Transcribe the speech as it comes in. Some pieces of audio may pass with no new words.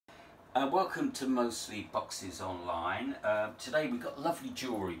Welcome to Mostly Boxes Online. Today we've got a lovely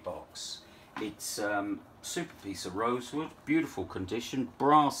jewellery box. It's super piece of rosewood, beautiful condition,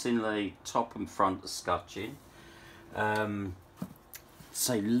 brass inlay top and front scutching. It's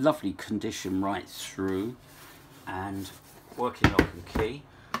a lovely condition right through and working lock and key.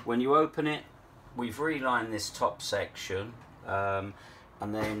 When you open it, we've relined this top section and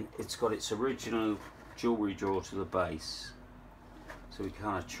then it's got its original jewellery drawer to the base. So we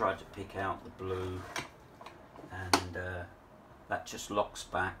kind of tried to pick out the blue, and that just locks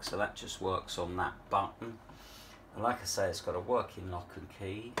back, so that just works on that button. And like I say, it's got a working lock and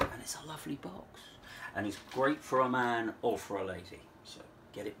key, and it's a lovely box. And it's great for a man or for a lady, so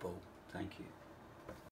get it bought. Thank you.